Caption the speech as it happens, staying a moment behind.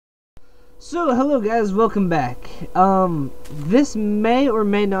So, hello guys, welcome back. This may or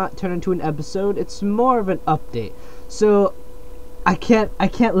may not turn into an episode. It's more of an update. So, I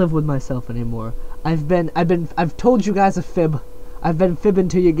can't live with myself anymore. I've told you guys a fib. I've been fibbing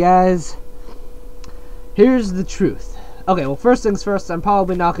to you guys. Here's the truth. Okay, well, first things first, I'm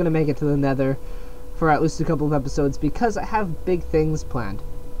probably not gonna make it to the Nether for at least a couple of episodes because I have big things planned.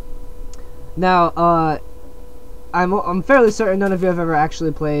 Now, I'm fairly certain none of you have ever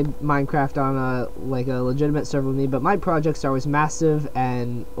actually played Minecraft on a legitimate server with me, but my projects are always massive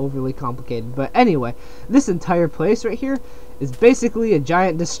and overly complicated. But anyway, this entire place right here is basically a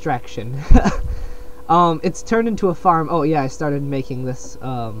giant distraction. It's turned into a farm. Oh yeah, I started making this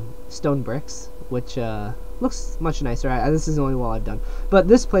stone bricks, which looks much nicer. This is the only wall I've done. But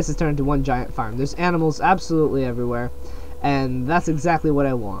this place has turned into one giant farm. There's animals absolutely everywhere, and that's exactly what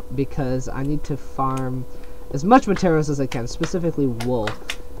I want because I need to farm as much materials as I can, specifically wool,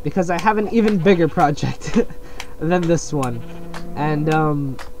 because I have an even bigger project than this one, and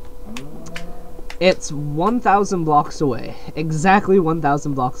it's 1,000 blocks away, exactly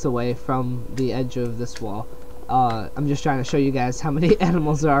 1,000 blocks away from the edge of this wall. I'm just trying to show you guys how many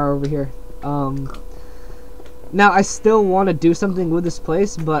animals there are over here. Now I still want to do something with this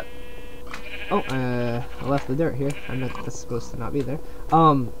place, but I left the dirt here. I'm not that's supposed to not be there.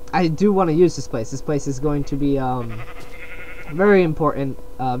 I do want to use this place. This place is going to be very important,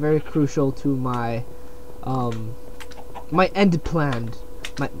 very crucial to my my end plan.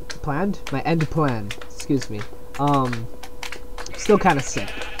 My end plan. Excuse me. Still kind of sick.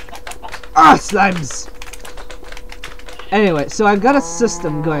 Ah, slimes. Anyway, so I've got a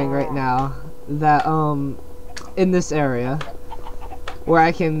system going right now that in this area where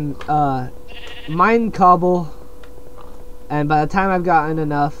I can mine cobble, and by the time I've gotten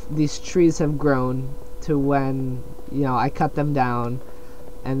enough, these trees have grown to when, you know, I cut them down,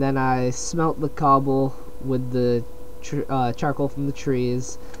 and then I smelt the cobble with the charcoal from the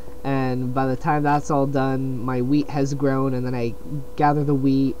trees, and by the time that's all done, my wheat has grown, and then I gather the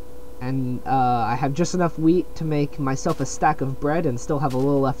wheat, and I have just enough wheat to make myself a stack of bread and still have a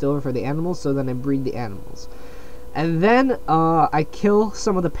little left over for the animals, so then I breed the animals. And then I kill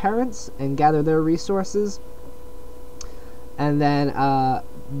some of the parents and gather their resources. And then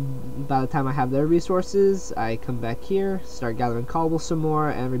by the time I have their resources, I come back here, start gathering cobble some more,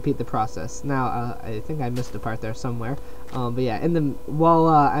 and repeat the process. Now I think I missed a part there somewhere. But yeah, in the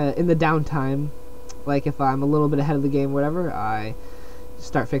downtime, like if I'm a little bit ahead of the game, whatever, I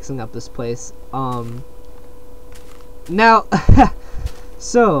start fixing up this place. Now,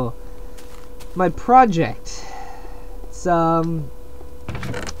 so my project. It's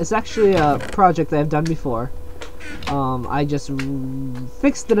actually a project that I've done before. I just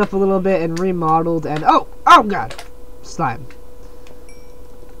fixed it up a little bit and remodeled, and oh god, slime.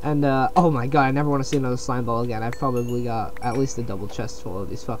 And oh my god, I never want to see another slime ball again. I've probably got at least a double chest full of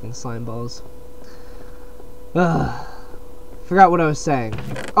these fucking slime balls. Forgot what I was saying.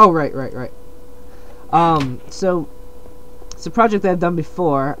 Oh right. So it's a project that I've done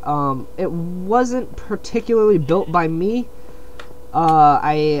before. It wasn't particularly built by me.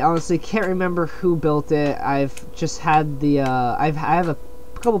 I honestly can't remember who built it. I've just had the I have a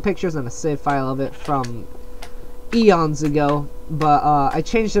couple pictures and a save file of it from eons ago, but I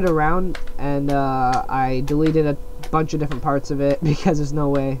changed it around, and I deleted a bunch of different parts of it because there's no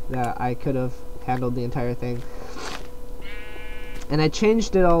way that I could have handled the entire thing. And I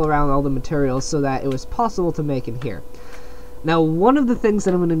changed it all around, all the materials, so that it was possible to make in here. Now, one of the things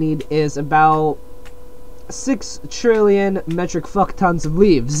that I'm going to need is about 6 trillion metric fuck tons of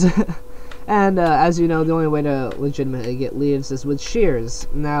leaves. And as you know, the only way to legitimately get leaves is with shears.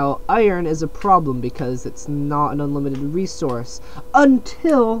 Now, iron is a problem because it's not an unlimited resource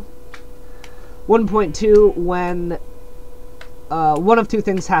until 1.2, when one of two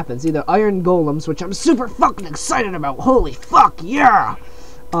things happens. Either iron golems, which I'm super fucking excited about. Holy fuck, yeah!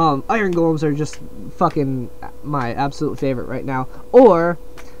 Iron golems are just fucking my absolute favorite right now. Or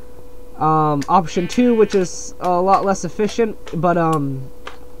option 2, which is a lot less efficient, but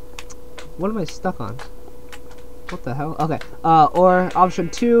what am I stuck on? What the hell? Okay. Or option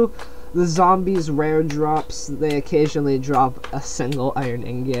 2, the zombies rare drops. They occasionally drop a single iron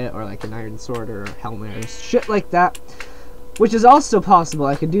ingot or like an iron sword or a helmet or shit like that, which is also possible.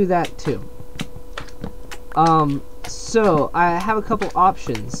 I could do that too. So I have a couple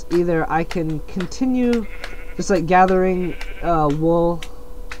options. Either I can continue just like gathering wool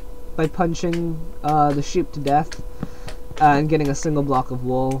by punching the sheep to death and getting a single block of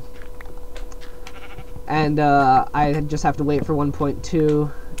wool, and I just have to wait for 1.2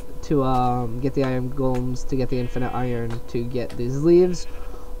 to get the iron golems to get the infinite iron to get these leaves,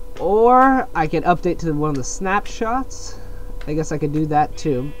 Or I could update to one of the snapshots. I guess I could do that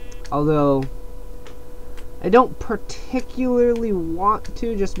too. Although I don't particularly want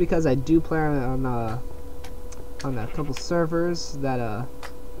to, just because I do play on a couple servers that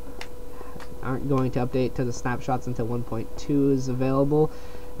aren't going to update to the snapshots until 1.2 is available,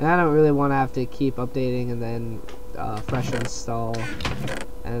 and I don't really want to have to keep updating and then fresh install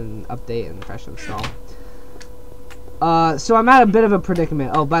and update and fresh install. So I'm at a bit of a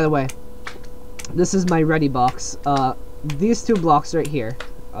predicament. Oh, by the way, this is my ready box. These two blocks right here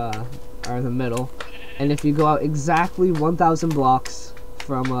are in the middle, and if you go out exactly 1,000 blocks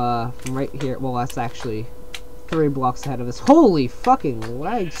from right here, well, that's actually 3 blocks ahead of us. Holy fucking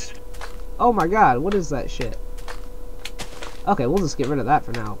legs! Oh my god, what is that shit? Okay, we'll just get rid of that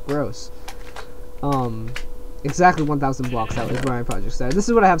for now. Gross. Exactly 1,000 blocks out is where my project started. This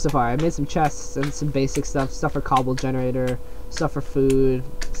is what I have so far. I made some chests and some basic stuff for cobble generator, stuff for food,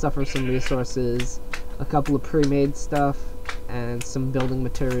 stuff for some resources, a couple of pre-made stuff, and some building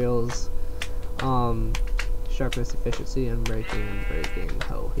materials. Sharpness, efficiency, and breaking.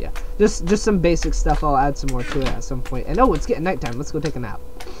 Oh, yeah. Just some basic stuff. I'll add some more to it at some point. And oh, it's getting nighttime. Let's go take a nap.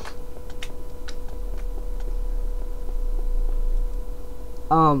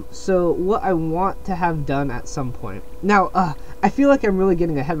 So what I want to have done at some point. Now, I feel like I'm really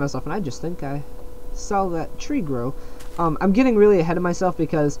getting ahead of myself, and I just think I saw that tree grow. I'm getting really ahead of myself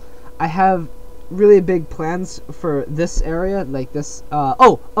because I have really big plans for this area, like this,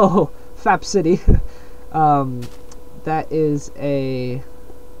 Fap City. That is a,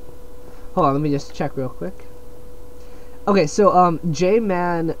 hold on, let me just check real quick. Okay, so,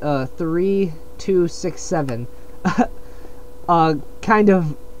 J-Man, 3267, kind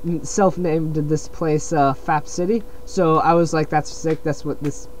of self-named this place, Fap City, so I was like, that's sick, that's what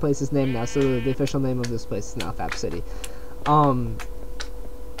this place is named now, so the official name of this place is now Fap City.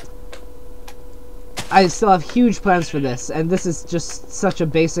 I still have huge plans for this, and this is just such a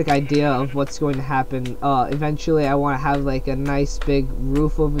basic idea of what's going to happen. Eventually I want to have like a nice big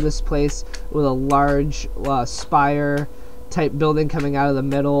roof over this place with a large spire type building coming out of the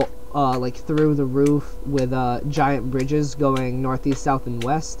middle, like through the roof, with giant bridges going northeast, south, and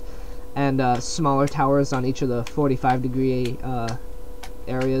west, and smaller towers on each of the 45-degree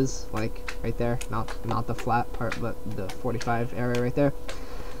areas, like right there, not the flat part, but the 45 area right there.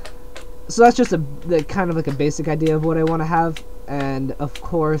 So that's just the kind of like a basic idea of what I want to have, and of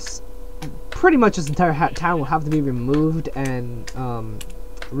course, pretty much this entire town will have to be removed and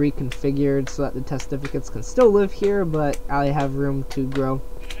reconfigured so that the testificates can still live here, but I have room to grow.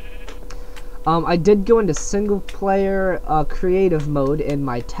 I did go into single player creative mode in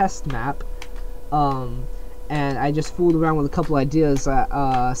my test map, and I just fooled around with a couple ideas.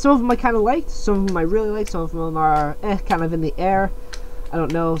 Some of them I kind of liked, some of them I really liked, some of them are kind of in the air. I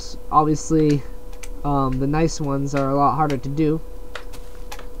don't know, obviously the nice ones are a lot harder to do,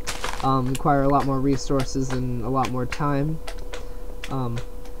 require a lot more resources and a lot more time,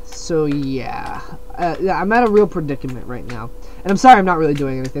 so yeah, I'm at a real predicament right now, and I'm sorry I'm not really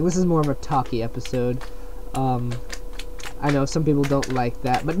doing anything. This is more of a talky episode. I know some people don't like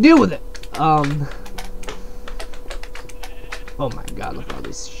that, but deal with it. Oh my god, look at all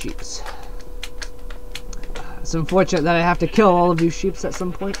these sheeps. It's unfortunate that I have to kill all of you sheeps at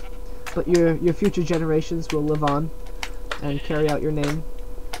some point, but your future generations will live on and carry out your name.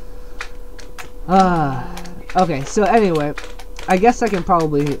 Okay, so anyway, I guess I can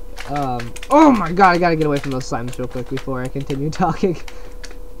probably, oh my god, I gotta get away from those slimes real quick before I continue talking.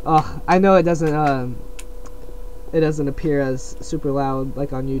 I know it doesn't appear as super loud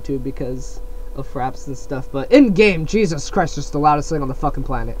like on YouTube because of fraps and stuff, but in game, Jesus Christ, it's the loudest thing on the fucking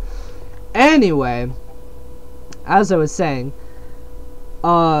planet. Anyway, as I was saying,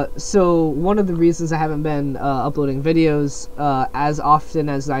 so one of the reasons I haven't been uploading videos as often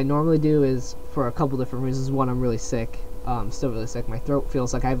as I normally do is for a couple different reasons. One, I'm really sick. I'm still really sick. My throat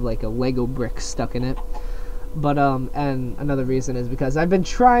feels like I have like a Lego brick stuck in it. But and another reason is because I've been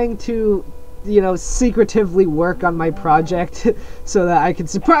trying to, you know, secretively work on my project so that I can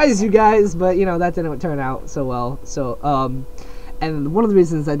surprise you guys, but you know, that didn't turn out so well. So and one of the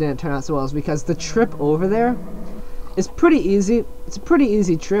reasons that didn't turn out so well is because the trip over there is pretty easy. It's a pretty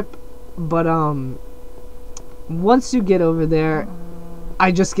easy trip, but once you get over there,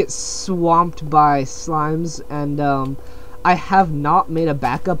 I just get swamped by slimes, and I have not made a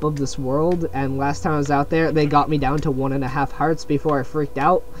backup of this world, and last time I was out there, they got me down to 1.5 hearts before I freaked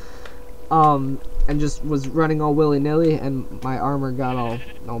out, and just was running all willy-nilly, and my armor got all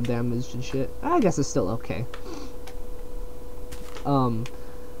damaged and shit. I guess it's still okay.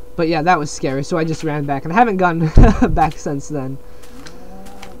 But yeah, that was scary, so I just ran back, and I haven't gone back since then.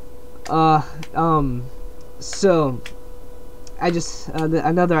 So I just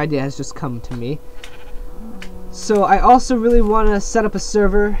another idea has just come to me. So I also really want to set up a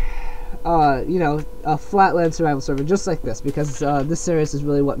server, you know, a flatland survival server just like this, because this series is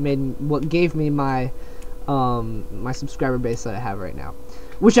really what gave me my my subscriber base that I have right now,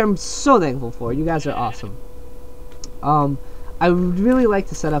 which I'm so thankful for. You guys are awesome. I would really like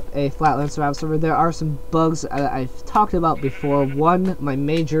to set up a flatland survival server. There are some bugs I've talked about before. One, my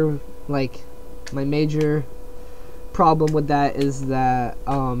major problem with that is that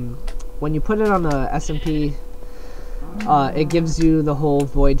when you put it on a SMP, it gives you the whole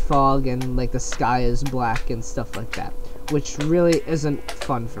void fog and like the sky is black and stuff like that, which really isn't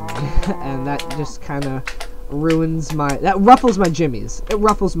fun for me. And that just kind of that ruffles my jimmies. It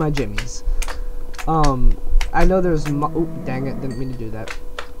ruffles my jimmies. I know there's oop, dang it, didn't mean to do that.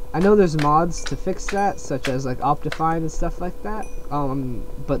 I know there's mods to fix that, such as like Optifine and stuff like that.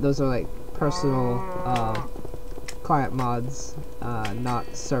 But those are like personal client mods, not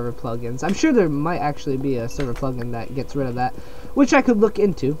server plugins. I'm sure there might actually be a server plugin that gets rid of that, which I could look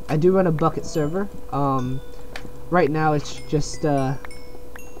into. I do run a bucket server. Right now it's just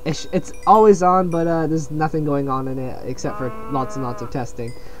it's always on, but there's nothing going on in it except for lots and lots of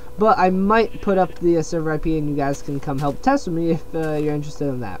testing. But I might put up the server IP and you guys can come help test with me if you're interested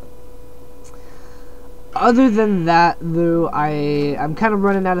in that. Other than that, though, I'm kind of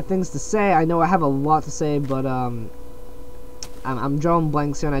running out of things to say. I know I have a lot to say, but I'm drawing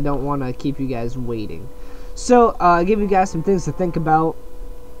blanks here and I don't want to keep you guys waiting. So, I'll give you guys some things to think about.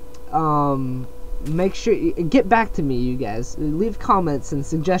 Make sure you get back to me, you guys. Leave comments and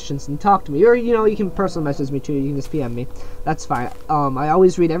suggestions and talk to me, or you know, you can personal message me too. You can just PM me. That's fine. I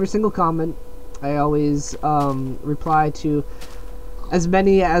always read every single comment. I always reply to as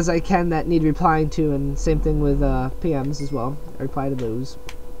many as I can that need replying to, and same thing with PMs as well. I reply to those.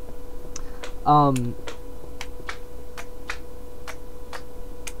 I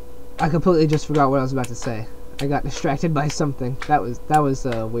completely just forgot what I was about to say. I got distracted by something. That was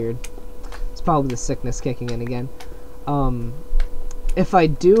weird. Probably the sickness kicking in again. If I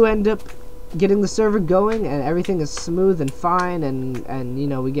do end up getting the server going and everything is smooth and fine, and you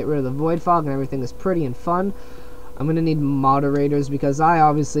know, we get rid of the void fog and everything is pretty and fun, I'm gonna need moderators, because I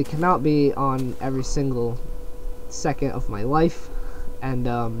obviously cannot be on every single second of my life and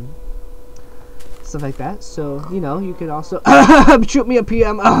stuff like that. So you know, you could also shoot me a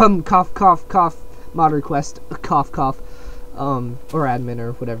PM, cough cough cough, mod request, cough cough, or admin,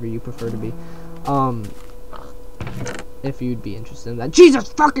 or whatever you prefer to be, if you'd be interested in that.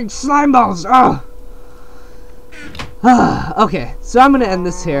 Jesus fucking slime balls! Ugh! Okay, so I'm gonna end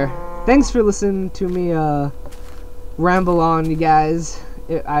this here. Thanks for listening to me ramble on, you guys.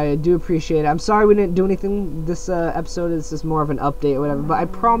 I do appreciate it. I'm sorry we didn't do anything this episode. This is more of an update or whatever, but I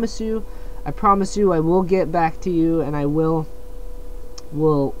promise you I will get back to you, and I will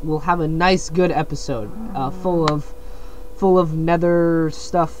have a nice, good episode, full of nether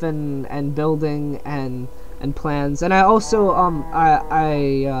stuff and building and plans. And I also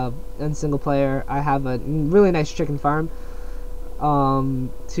in single player I have a really nice chicken farm oh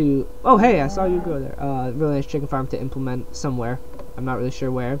hey, I saw you go there. Really nice chicken farm to implement somewhere. I'm not really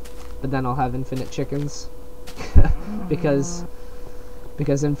sure where, but then I'll have infinite chickens because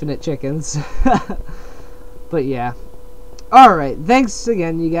infinite chickens. But yeah. Alright, thanks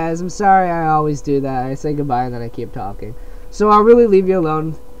again, you guys. I'm sorry I always do that. I say goodbye and then I keep talking. So I'll really leave you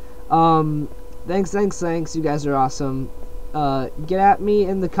alone. Thanks. You guys are awesome. Get at me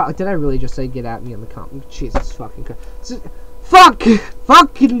in the did I really just say get at me in the comments? Jesus fucking Christ. Fuck!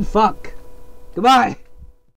 Fucking fuck! Goodbye!